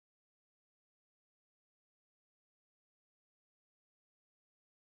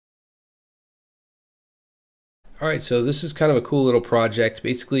All right, so this is kind of a cool little project.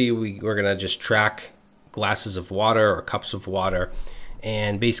 Basically, we're gonna just track glasses of water or cups of water.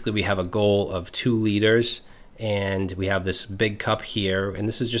 And basically we have a goal of 2 liters, and we have this big cup here, and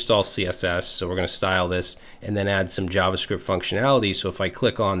this is just all CSS. So we're gonna style this and then add some JavaScript functionality. So if I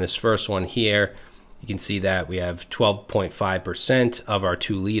click on this first one here, you can see that we have 12.5% of our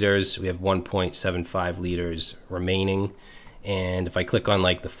 2 liters. We have 1.75 liters remaining. And if I click on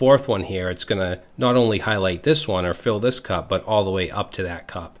like the fourth one here, it's gonna not only highlight this one or fill this cup, but all the way up to that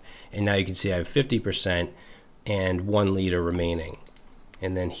cup. And now you can see I have 50% and 1 liter remaining.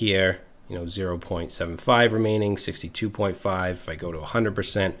 And then here, 0.75 remaining, 62.5. If I go to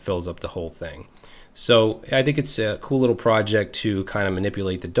 100%, fills up the whole thing. So I think it's a cool little project to kind of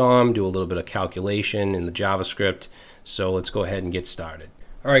manipulate the DOM, do a little bit of calculation in the JavaScript. So let's go ahead and get started.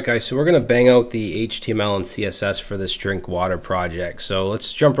 All right, guys, so we're going to bang out the HTML and CSS for this drink water project. So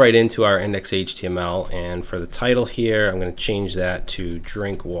let's jump right into our index HTML. And for the title here, I'm going to change that to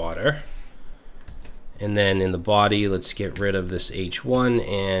drink water. And then in the body, let's get rid of this H1.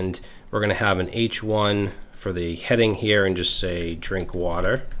 And we're going to have an H1 for the heading here and just say drink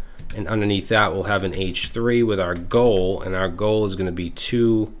water. And underneath that, we'll have an H3 with our goal. And our goal is going to be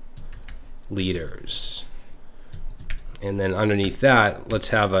 2 liters. And then underneath that, let's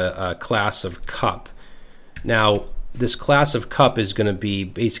have a class of cup. Now, this class of cup is going to be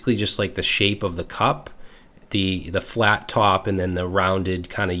basically just like the shape of the cup, the flat top, and then the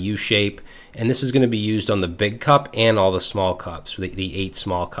rounded kind of U shape. And this is going to be used on the big cup and all the small cups, the 8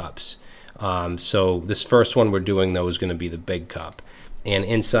 small cups. So this first one we're doing, though, is going to be the big cup. And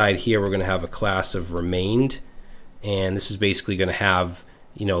inside here, we're going to have a class of remained. And this is basically going to have,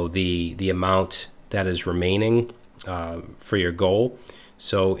 the amount that is remaining for your goal.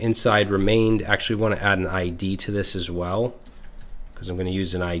 So inside remained, actually want to add an ID to this as well, because I'm going to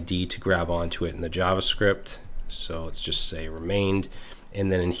use an ID to grab onto it in the JavaScript. So let's just say remained.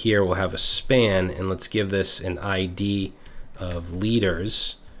 And then in here we'll have a span, and let's give this an ID of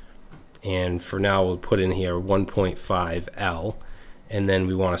liters. And for now we'll put in here 1.5 L. And then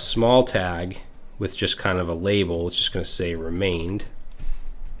we want a small tag with just kind of a label. It's just going to say remained.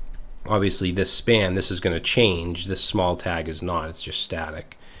 Obviously this span, this is going to change. This small tag is not, it's just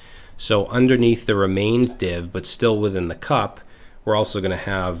static. So underneath the remained div, but still within the cup, we're also going to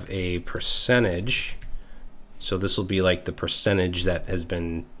have a percentage. So this will be like the percentage that has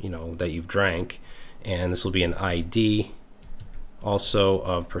been, that you've drank. And this will be an ID also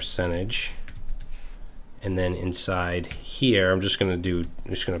of percentage. And then inside here, I'm just going to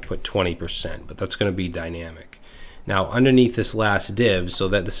put 20%, but that's going to be dynamic. Now underneath this last div, so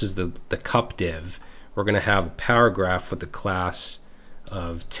that this is the cup div, we're going to have a paragraph with the class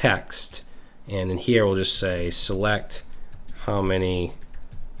of text. And in here we'll just say select how many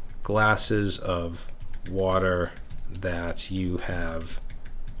glasses of water that you have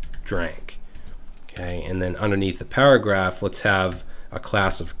drank. Okay, and then underneath the paragraph, let's have a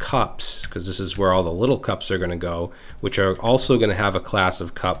class of cups, because this is where all the little cups are going to go, which are also going to have a class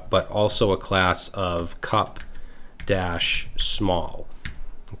of cup, but also a class of cup dash small.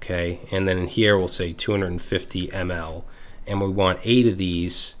 Okay, and then in here we'll say 250 ml, and we want 8 of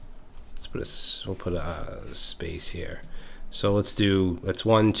these. We'll put a space here. So that's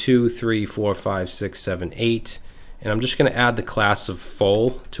 1, 2, 3, 4, 5, 6, 7, 8. And I'm just going to add the class of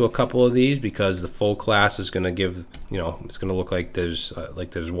full to a couple of these, because the full class is going to give, it's going to look like there's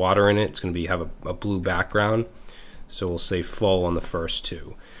water in it. It's going to have a blue background. So we'll say full on the first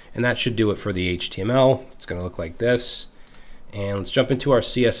 2. And that should do it for the HTML. It's going to look like this. And let's jump into our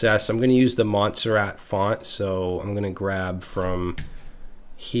CSS. I'm going to use the Montserrat font. So I'm going to grab from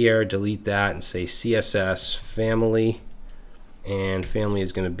here, delete that, and say CSS family. And family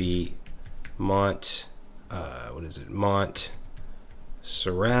is going to be Montserrat,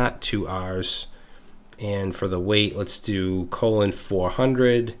 2 R's. And for the weight, let's do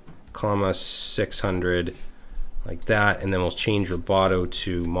 :400, 600, like that. And then we'll change Roboto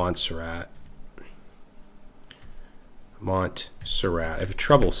to Montserrat. Montserrat. I have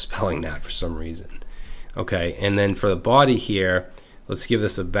trouble spelling that for some reason. Okay, and then for the body here, let's give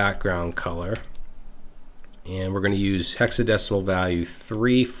this a background color. And we're going to use hexadecimal value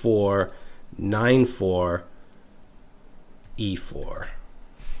 3494E4.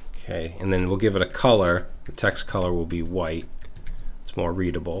 Okay, and then we'll give it a color. The text color will be white. It's more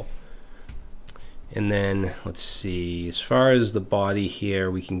readable. And then let's see, as far as the body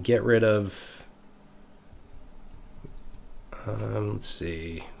here, we can get rid of, let's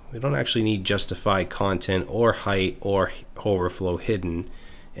see, we don't actually need justify content or height or overflow hidden.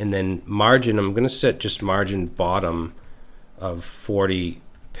 And then margin, I'm going to set just margin bottom of 40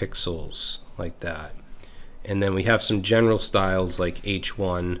 pixels, like that. And then we have some general styles like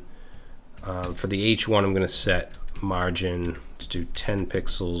H1. For the H1, I'm going to set margin to do 10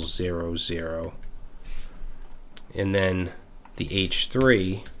 pixels 0 0. And then the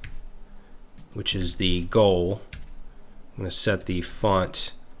H3, which is the goal, I'm going to set the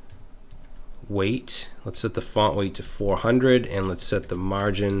font weight. Let's set the font weight to 400, and let's set the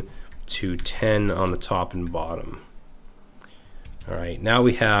margin to 10 on the top and bottom. All right, now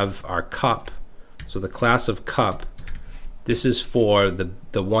we have our cup. So the class of cup, this is for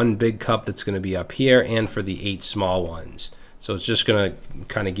the one big cup that's going to be up here and for the 8 small ones. So it's just going to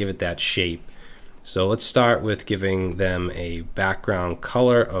kind of give it that shape. So let's start with giving them a background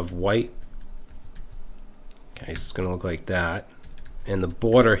color of white. Okay, so it's going to look like that. And the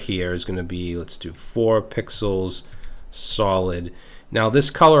border here is going to be, let's do 4 pixels solid. Now this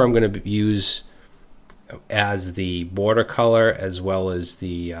color I'm going to use as the border color as well as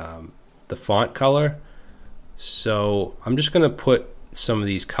the font color. So I'm just going to put some of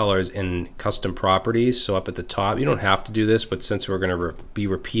these colors in custom properties. So up at the top, you don't have to do this, but since we're going to be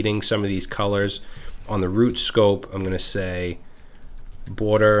repeating some of these colors on the root scope, I'm going to say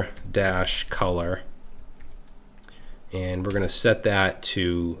border dash color. And we're going to set that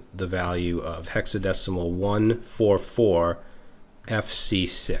to the value of hexadecimal 144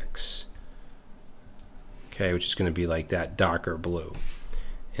 FC6. Okay, which is going to be like that darker blue.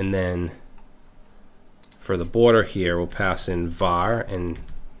 And then for the border here, we'll pass in var,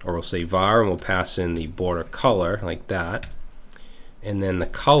 or we'll say var, and we'll pass in the border color like that. And then the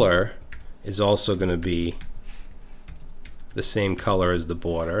color is also going to be the same color as the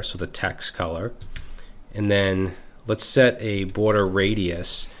border, so the text color. And then let's set a border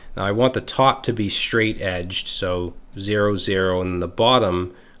radius. Now I want the top to be straight edged, so 0 0, and the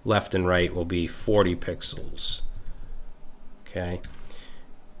bottom left and right will be 40 pixels. Okay.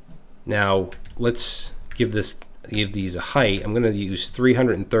 Now let's give these a height. I'm going to use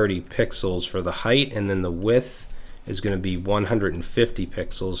 330 pixels for the height, and then the width is going to be 150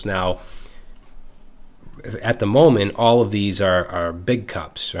 pixels. Now at the moment, all of these are big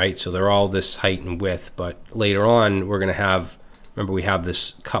cups, right? So they're all this height and width, but later on we're going to have, remember we have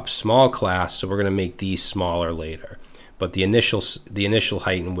this cup small class, so we're going to make these smaller later. But the initial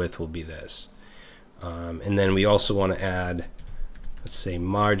height and width will be this. And then we also want to add, let's say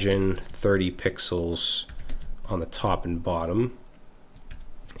margin 30 pixels on the top and bottom.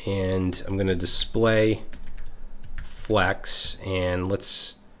 And I'm going to display flex, and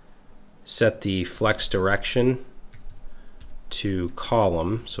let's set the flex direction to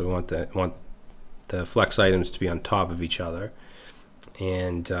column. So we want the flex items to be on top of each other.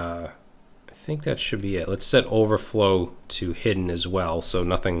 And I think that should be it. Let's set overflow to hidden as well, so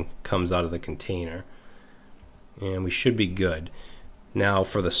nothing comes out of the container. And we should be good. Now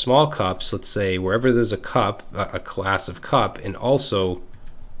for the small cups, let's say wherever there's a cup, a class of cup, and also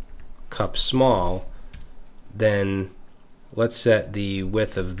cup small, then let's set the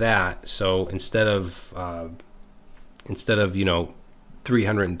width of that. So instead of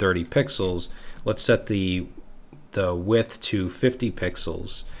 330 pixels, let's set the width to 50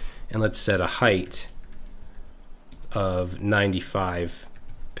 pixels, and let's set a height of 95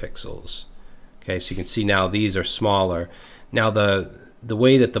 pixels. Okay, so you can see now these are smaller. Now the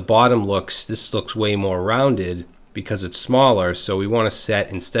way that the bottom looks, this looks way more rounded because it's smaller. So we want to set,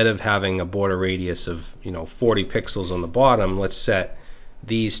 instead of having a border radius of 40 pixels on the bottom, let's set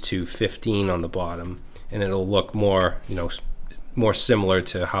these to 15 on the bottom, and it'll look more more similar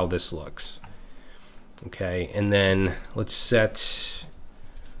to how this looks. Okay, and then let's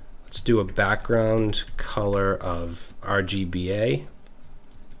do a background color of RGBA,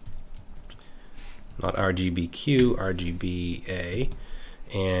 not RGBQ, RGBA,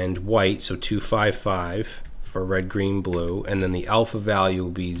 and white, so 255 for red, green, blue, and then the alpha value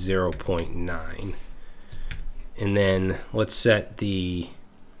will be 0.9. And then let's set a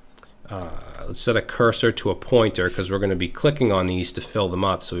cursor to a pointer, because we're going to be clicking on these to fill them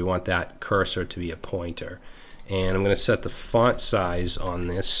up, so we want that cursor to be a pointer. And I'm going to set the font size on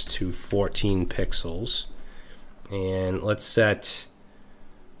this to 14 pixels. And let's set,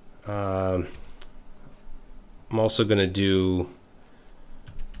 I'm also going to do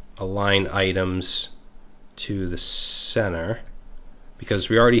align items to the center, because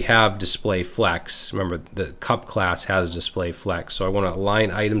we already have display flex. Remember, the cup class has display flex, so I want to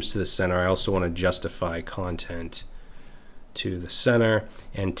align items to the center. I also want to justify content to the center,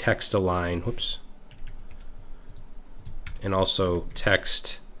 and text align, whoops, and also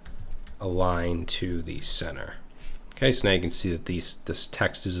text align to the center. Okay, so now you can see that this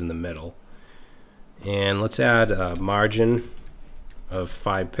text is in the middle. And let's add a margin of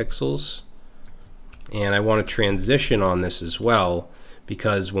 5 pixels, And I want a transition on this as well,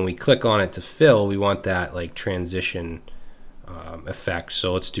 because when we click on it to fill, we want that like transition effect.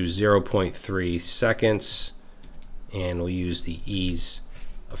 So let's do 0.3 seconds, and we'll use the ease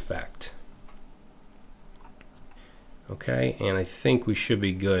effect. Okay, and I think we should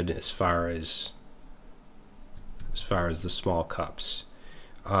be good as far as the small cups.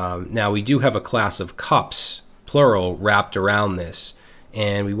 Now we do have a class of cups, plural, wrapped around this,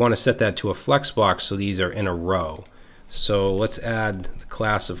 and we want to set that to a flex block so these are in a row. So let's add the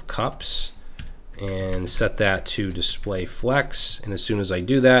class of cups and set that to display flex, and as soon as I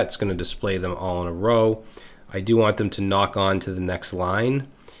do that, it's going to display them all in a row. I do want them to knock on to the next line,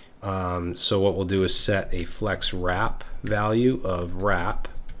 so what we'll do is set a flex wrap value of wrap,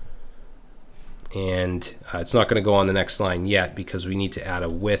 and it's not going to go on the next line yet because we need to add a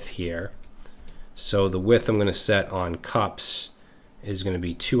width here. So the width I'm going to set on cups is going to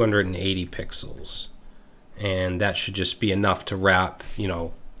be 280 pixels, and that should just be enough to wrap, you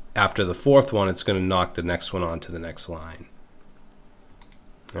know, after the fourth one it's going to knock the next one onto the next line.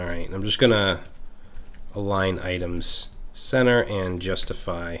 Alright, I'm just going to align items center and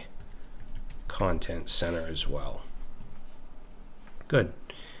justify content center as well. Good.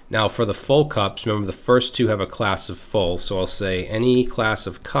 Now for the full cups, remember the first two have a class of full, so I'll say any class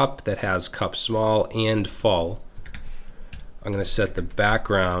of cup that has cup small and full. I'm going to set the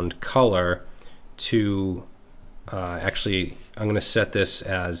background color to actually I'm going to set this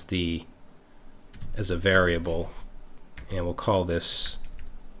as a variable, and we'll call this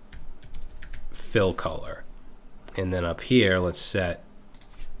fill color. And then up here, let's set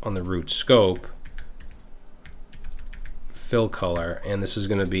on the root scope fill color, and this is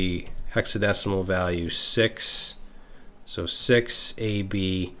going to be hexadecimal value 6, so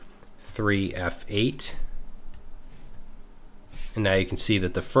 6AB3F8. And now you can see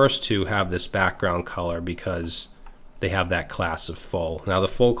that the first two have this background color because they have that class of full. Now the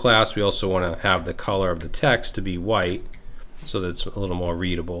full class, we also want to have the color of the text to be white so that it's a little more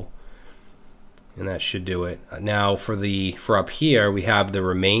readable, and that should do it. Now for up here we have the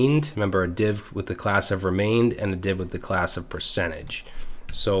remained. Remember, a div with the class of remained and a div with the class of percentage.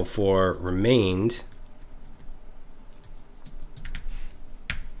 So for remained,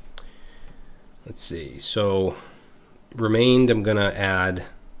 let's see, so remained, I'm gonna add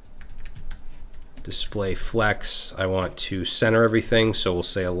display flex. I want to center everything, so we'll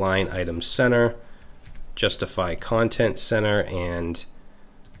say align item center, justify content center, and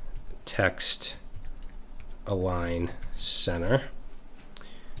text align center.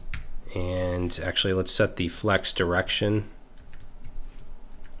 And actually, let's set the flex direction.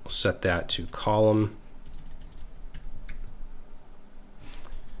 We'll set that to column.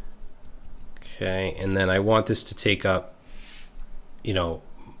 Okay, and then I want this to take up, you know,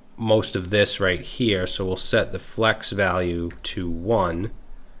 most of this right here, so we'll set the flex value to 1,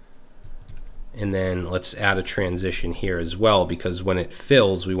 and then let's add a transition here as well, because when it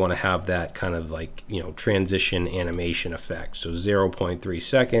fills we want to have that kind of like, you know, transition animation effect. So 0.3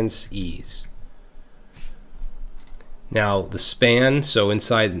 seconds, ease. Now the span, so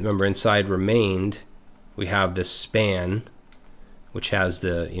inside, remember inside remained we have this span which has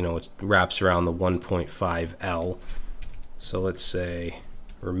the, you know, it wraps around the 1.5 L. So let's say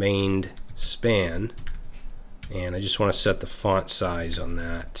remained span, and I just want to set the font size on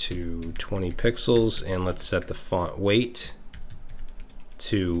that to 20 pixels, and let's set the font weight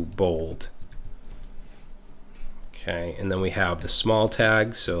to bold. Okay, and then we have the small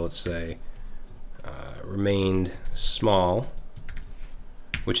tag, so let's say remained small,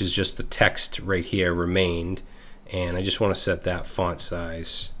 which is just the text right here, remained, and I just want to set that font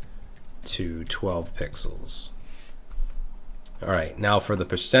size to 12 pixels. Alright, now for the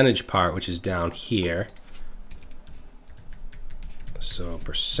percentage part, which is down here. So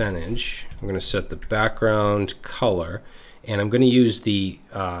percentage, I'm going to set the background color, and I'm going to use the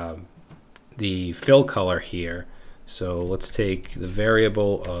fill color here. So let's take the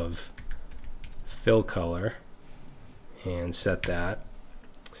variable of fill color and set that,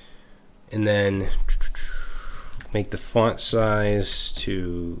 and then make the font size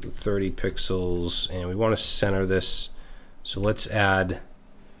to 30 pixels, and we want to center this. So let's add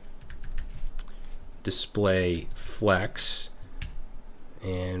display flex,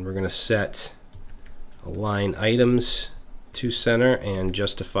 and we're going to set align items to center and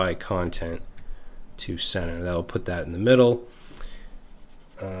justify content to center. That'll put that in the middle.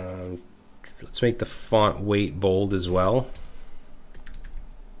 Let's make the font weight bold as well.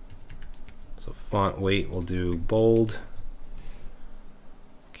 So font weight will do bold.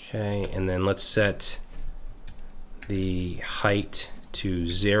 Okay, and then let's set the height to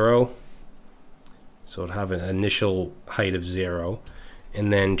 0. So it'll have an initial height of 0.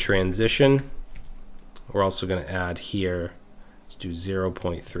 And then transition, we're also going to add here, let's do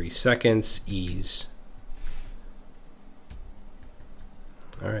 0.3 seconds, ease.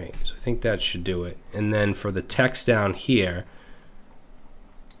 All right, so I think that should do it. And then for the text down here,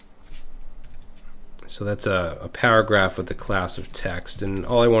 so that's a paragraph with the class of text. And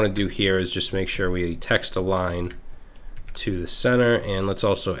all I want to do here is just make sure we text align to the center. And let's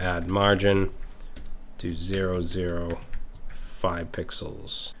also add margin, do 0.05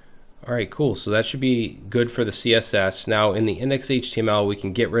 pixels. All right, cool. So that should be good for the CSS. Now in the index.html, we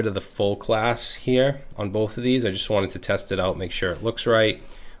can get rid of the full class here on both of these. I just wanted to test it out, make sure it looks right.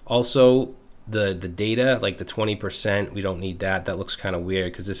 Also, the data, like the 20%, we don't need that. That looks kind of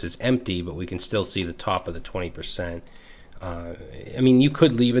weird because this is empty, but we can still see the top of the 20%. I mean, you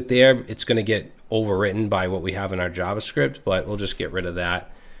could leave it there. It's going to get overwritten by what we have in our JavaScript, but we'll just get rid of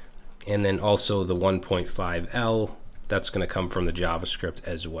that. And then also the 1.5L, that's going to come from the JavaScript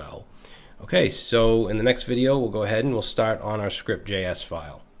as well. Okay, so in the next video, we'll go ahead and we'll start on our script.js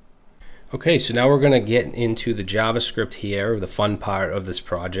file. Okay, so now we're going to get into the JavaScript here, the fun part of this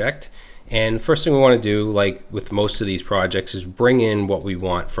project. And first thing we want to do, like with most of these projects, is bring in what we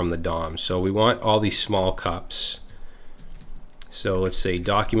want from the DOM. So we want all these small cups. So let's say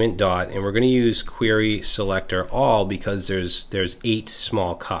document dot, and we're going to use query selector all because there's 8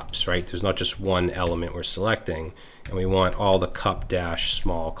 small cups, right? There's not just one element we're selecting. And we want all the cup dash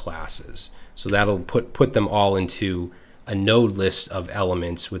small classes. So that'll put them all into a node list of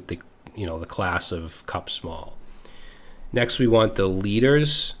elements with the the class of cup small. Next we want the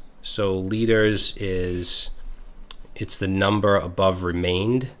leaders. So leaders it's the number above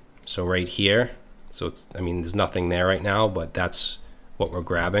remained. So right here. So it's, I mean, there's nothing there right now, but that's what we're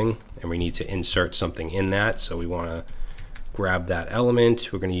grabbing, and we need to insert something in that. So we want to grab that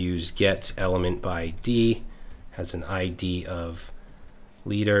element. We're going to use get element by ID. Has an ID of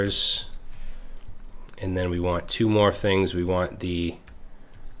leaders, and then we want 2 more things. We want the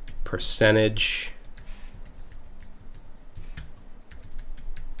percentage.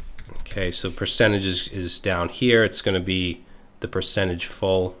 Okay, so percentage is down here. It's going to be the percentage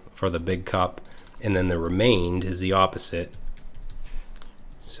full for the big cup, and then the remained is the opposite.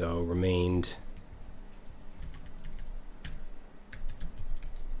 So remained.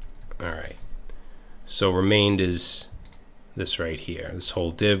 All right. So remained is this right here, this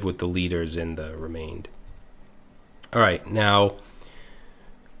whole div with the leaders in the remained. All right, now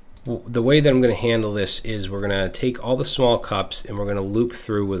the way that I'm going to handle this is we're going to take all the small cups and we're going to loop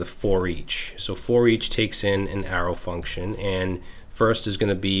through with a for each. So for each takes in an arrow function, and first is going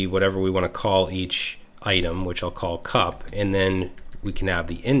to be whatever we want to call each item, which I'll call cup, and then we can have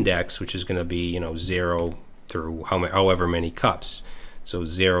the index, which is going to be 0 through however many cups. So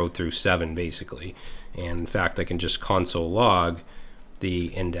 0 through 7 basically. And in fact, I can just console log the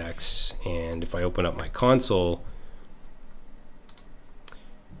index, and if I open up my console,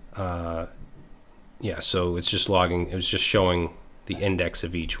 yeah, so it's just logging, it's just showing the index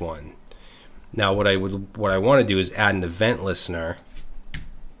of each one. Now what I want to do is add an event listener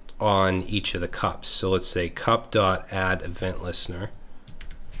on each of the cups. So let's say cup.add event listener,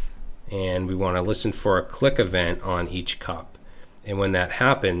 and we want to listen for a click event on each cup. And when that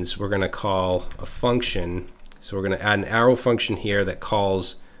happens, we're going to call a function. So we're going to add an arrow function here that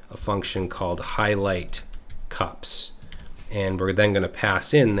calls a function called highlight cups. And we're then going to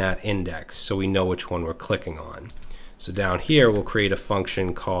pass in that index so we know which one we're clicking on. So down here, we'll create a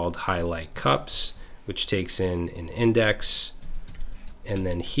function called highlight cups, which takes in an index. And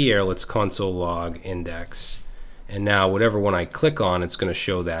then here, let's console log index. And now whatever one I click on, it's going to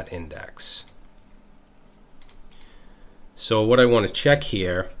show that index. So what I want to check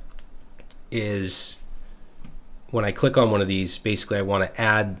here is when I click on one of these, basically I want to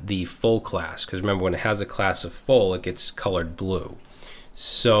add the full class, because remember, when it has a class of full, it gets colored blue.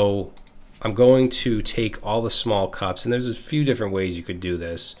 So I'm going to take all the small cups, and there's a few different ways you could do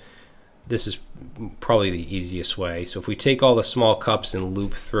this. This is probably the easiest way. So if we take all the small cups and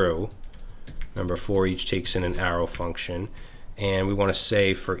loop through, remember for each takes in an arrow function, and we want to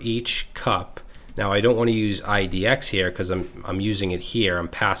say for each cup. Now I don't want to use IDX here because I'm using it here. I'm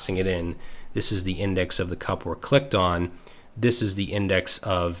passing it in. This is the index of the cup we're clicked on. This is the index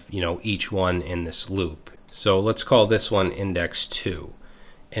of each one in this loop. So let's call this one index 2.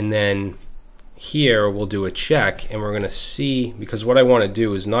 And then here we'll do a check, and we're going to see, because what I want to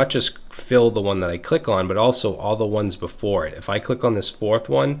do is not just fill the one that I click on, but also all the ones before it. If I click on this fourth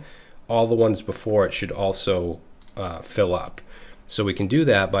one, all the ones before it should also fill up. So we can do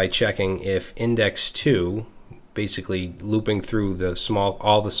that by checking if index 2, basically looping through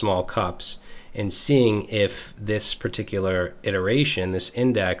all the small cups, and seeing if this particular iteration, this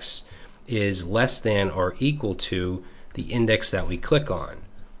index, is less than or equal to the index that we click on.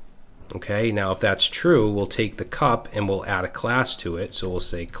 Okay, now if that's true, we'll take the cup and we'll add a class to it. So we'll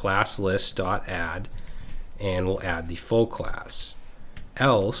say class list.add, and we'll add the full class.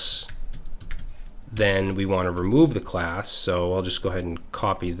 Else, then we want to remove the class, so I'll just go ahead and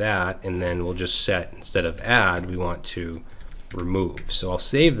copy that, and then we'll just set, instead of add, we want to remove. So I'll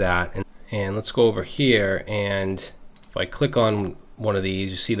save that, and let's go over here, and if I click on one of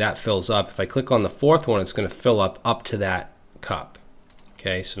these, you see that fills up. If I click on the fourth one, it's going to fill up to that cup.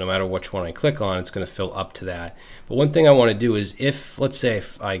 Okay, so no matter which one I click on, it's going to fill up to that. But one thing I want to do is, if, let's say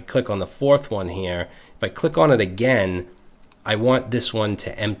if I click on the fourth one here, if I click on it again, I want this one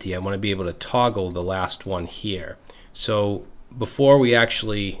to empty. I want to be able to toggle the last one here. So before we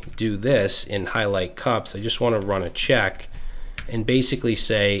actually do this in highlight cups, I just want to run a check and basically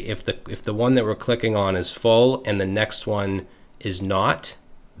say if the one that we're clicking on is full and the next one is not,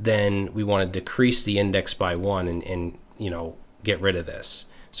 then we want to decrease the index by 1 and you know, get rid of this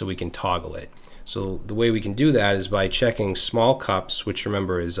so we can toggle it. So the way we can do that is by checking small cups, which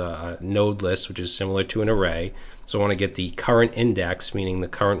remember is a node list, which is similar to an array. So I want to get the current index, meaning the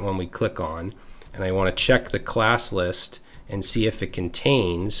current one we click on, and I want to check the class list and see if it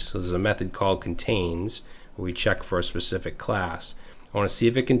contains, so there's a method called contains where we check for a specific class. I want to see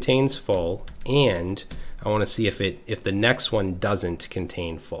if it contains full, and I want to see if the next one doesn't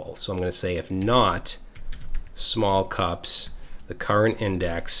contain full. So I'm going to say if not small cups, the current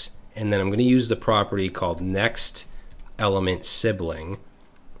index, and then I'm going to use the property called next element sibling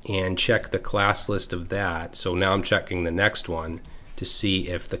and check the class list of that. So now I'm checking the next one to see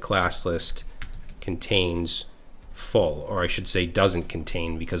if the class list contains full, or I should say doesn't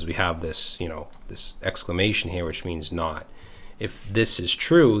contain, because we have this, you know, this exclamation here, which means not. If this is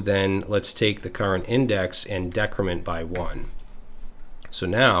true, then let's take the current index and decrement by 1. So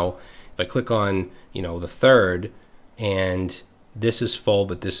now if I click on, you know, the third, and this is full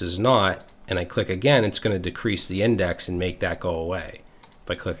but this is not, and I click again, it's going to decrease the index and make that go away.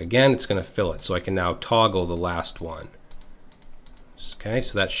 If I click again, it's going to fill it, so I can now toggle the last one. Okay,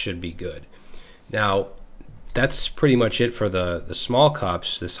 so that should be good. Now that's pretty much it for the small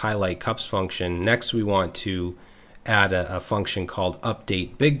cups, this highlight cups function. Next we want to add a function called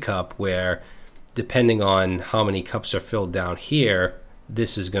update big cup, where depending on how many cups are filled down here,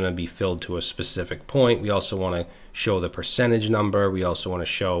 this is going to be filled to a specific point. We also want to show the percentage number. We also want to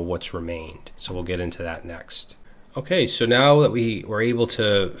show what's remained. So we'll get into that next. Okay, so now that we were able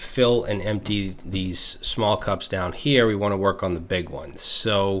to fill and empty these small cups down here, we want to work on the big ones.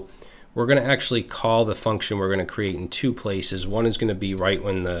 So we're going to actually call the function we're going to create in two places. One is going to be right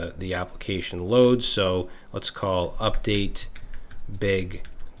when the application loads. So let's call update big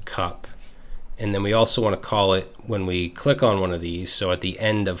cup. And then we also want to call it when we click on one of these, so at the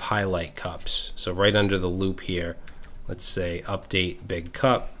end of highlight cups. So right under the loop here, let's say update big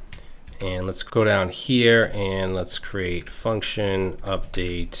cup. And let's go down here and let's create function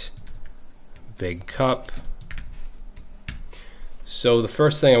update big cup. So the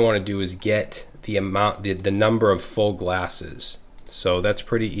first thing I want to do is get the amount, the number of full glasses. So that's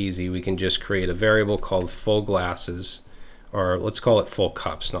pretty easy. We can just create a variable called full glasses, or let's call it full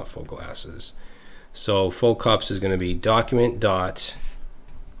cups, not full glasses. So full cups is going to be document dot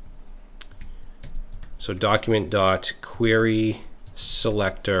query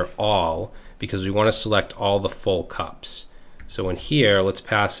selector all, because we want to select all the full cups. So in here, let's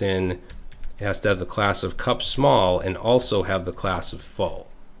pass in, it has to have the class of cup small and also have the class of full.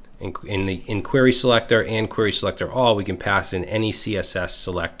 In query selector and query selector all, we can pass in any CSS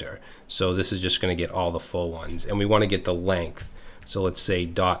selector. So this is just going to get all the full ones, and we want to get the length. So let's say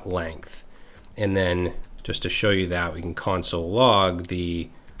dot length. And then just to show you that, we can console log the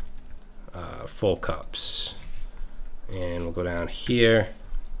full cups. And we'll go down here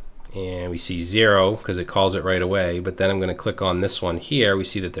and we see 0 because it calls it right away. But then I'm going to click on this one here. We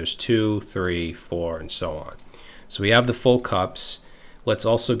see that there's 2, 3, 4, and so on. So we have the full cups. Let's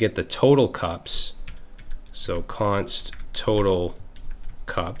also get the total cups. So const total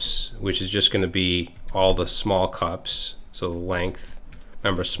cups, which is just going to be all the small cups. So the length.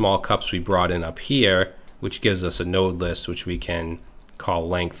 Remember, small cups we brought in up here, which gives us a node list which we can call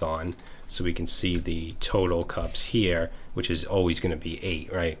length on. So we can see the total cups here, which is always going to be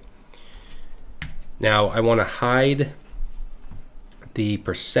 8, right? Now I want to hide the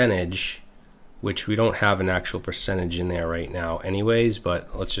percentage, which we don't have an actual percentage in there right now anyways,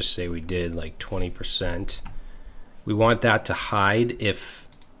 but let's just say we did like 20%. We want that to hide if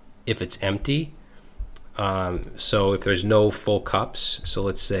it's empty. So if there's no full cups, so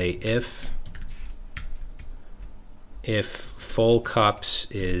let's say if if full cups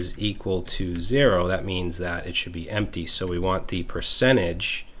is equal to 0, that means that it should be empty. So we want the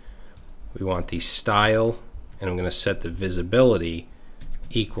percentage, we want the style, and I'm going to set the visibility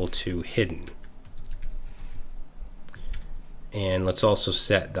equal to hidden. And let's also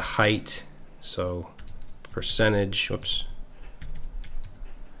set the height. So percentage, whoops,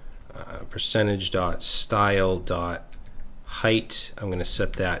 percentage dot style dot height, I'm going to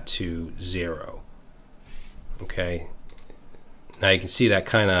set that to 0. Okay, now you can see that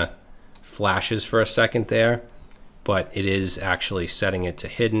kind of flashes for a second there, but it is actually setting it to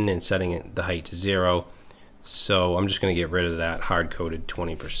hidden and setting the height to 0. So I'm just going to get rid of that hard-coded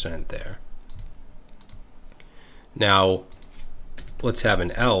 20% there. Now let's have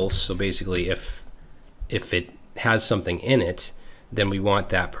an else. So basically if it has something in it, then we want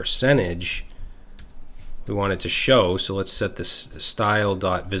that percentage, we want it to show. So let's set this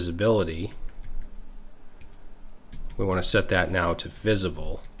style.visibility. We want to set that now to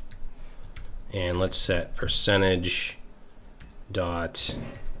visible. And let's set percentage dot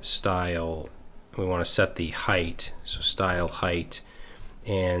style. We want to set the height. So style height.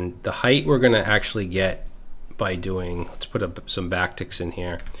 And the height we're going to actually get by doing, let's put up some backticks in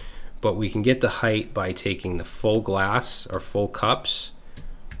here. But we can get the height by taking the full glass or full cups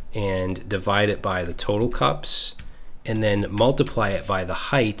and divide it by the total cups, and then multiply it by the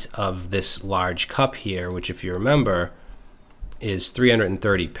height of this large cup here, which, if you remember, is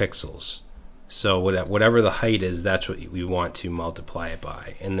 330 pixels. So whatever the height is, that's what we want to multiply it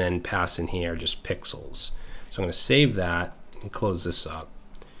by, and then pass in here just pixels. So I'm going to save that and close this up.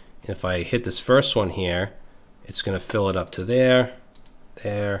 And if I hit this first one here, it's going to fill it up to there,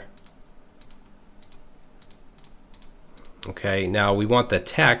 there. Okay, now we want the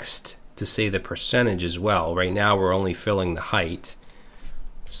text to say the percentage as well. Right now we're only filling the height.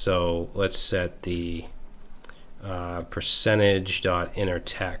 So let's set the percentage.inner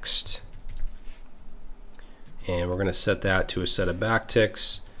text. And we're going to set that to a set of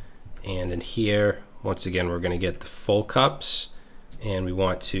backticks. And in here, once again, we're going to get the full cups. And we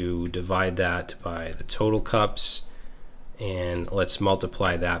want to divide that by the total cups. And let's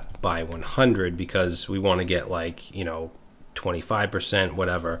multiply that by 100 because we want to get, like, you know, 25%,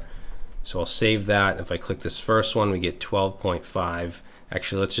 whatever. So I'll save that. If I click this first one, we get 12.5.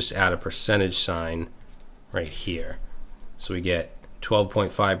 Actually, let's just add a percentage sign right here. So we get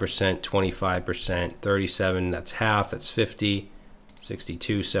 12.5%, 25%, 37, that's half, that's 50,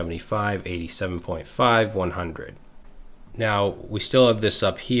 62, 75, 87.5, 100. Now, we still have this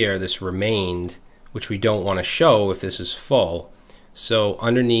up here, this remained, which we don't want to show if this is full. So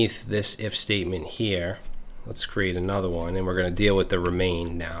underneath this if statement here, let's create another one, and we're going to deal with the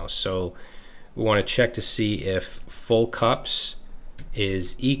remain now. So we want to check to see if full cups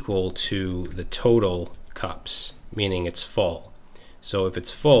is equal to the total cups, meaning it's full. So if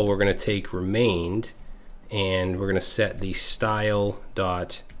it's full, we're going to take remained, and we're going to set the style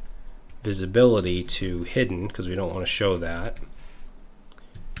dot visibility to hidden because we don't want to show that.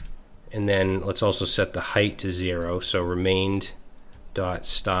 And then let's also set the height to 0. So remained dot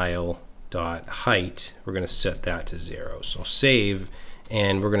style dot height, we're going to set that to 0. So save,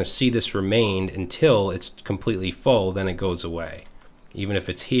 and we're going to see this remained until it's completely full, then it goes away. Even if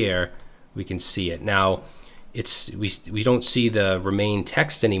it's here, we can see it. Now we don't see the remain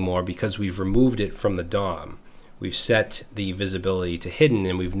text anymore because we've removed it from the DOM. We've set the visibility to hidden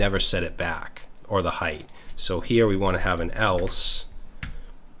and we've never set it back, or the height. So here we want to have an else,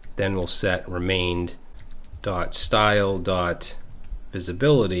 then we'll set remained dot style dot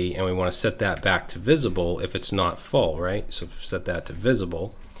visibility, and we want to set that back to visible if it's not full, right? So set that to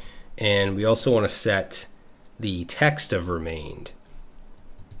visible. And we also want to set the text of remained.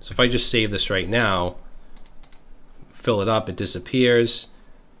 So if I just save this right now, fill it up, it disappears.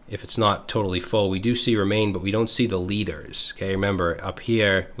 If it's not totally full, we do see remain, but we don't see the leaders. Okay, remember up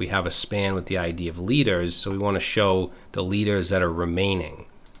here we have a span with the ID of leaders, so we want to show the leaders that are remaining.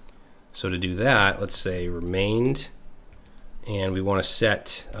 So to do that, let's say remained, and we want to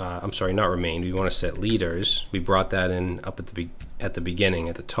set, I'm sorry, not remained, we want to set leaders. We brought that in up at the beginning,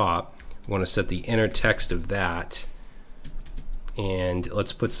 at the top. We want to set the inner text of that, and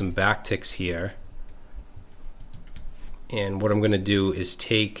let's put some backticks here. And what I'm going to do is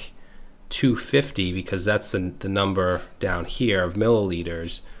take 250, because that's the number down here of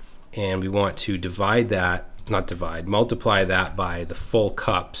milliliters, and we want to divide that, not divide, multiply that by the full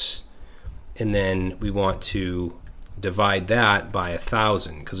cups, and then we want to divide that by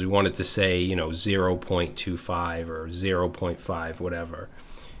 1,000 because we want it to say, you know, 0.25 or 0.5, whatever.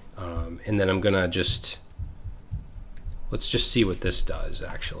 And then I'm gonna just let's just see what this does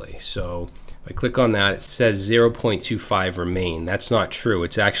actually. So if I click on that, it says 0.25 remain. That's not true.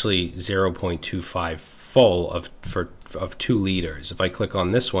 It's actually 0.25 full of 2 liters. If I click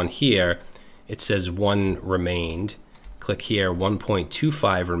on this one here, it says 1 remained. Click here,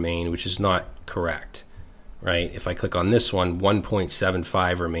 1.25 remain, which is not correct, right? If I click on this one,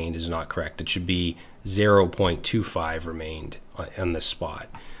 1.75 remained is not correct. It should be 0.25 remained on this spot.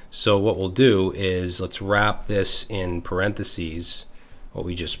 So what we'll do is let's wrap this in parentheses, what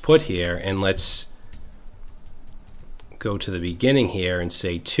we just put here, and let's go to the beginning here and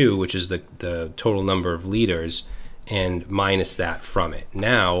say 2, which is the total number of liters, and minus that from it.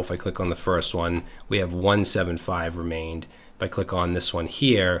 Now, if I click on the first one, we have 175 remained. If I click on this one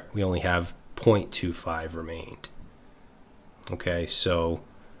here, we only have 0.25 remained. Okay, so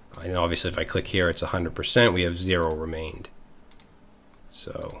and obviously if I click here, it's 100%. We have 0 remained.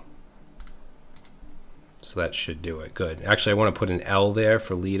 So that should do it. Good. Actually, I want to put an L there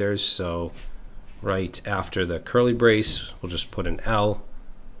for liters. So right after the curly brace, we'll just put an L.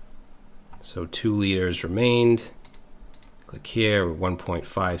 So 2 liters remained. Click here,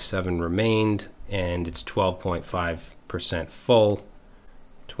 1.57 remained, and it's 12.5% full,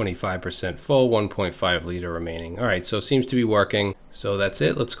 25% full, 1.5 liter remaining. All right, so it seems to be working. So that's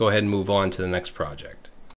it. Let's go ahead and move on to the next project.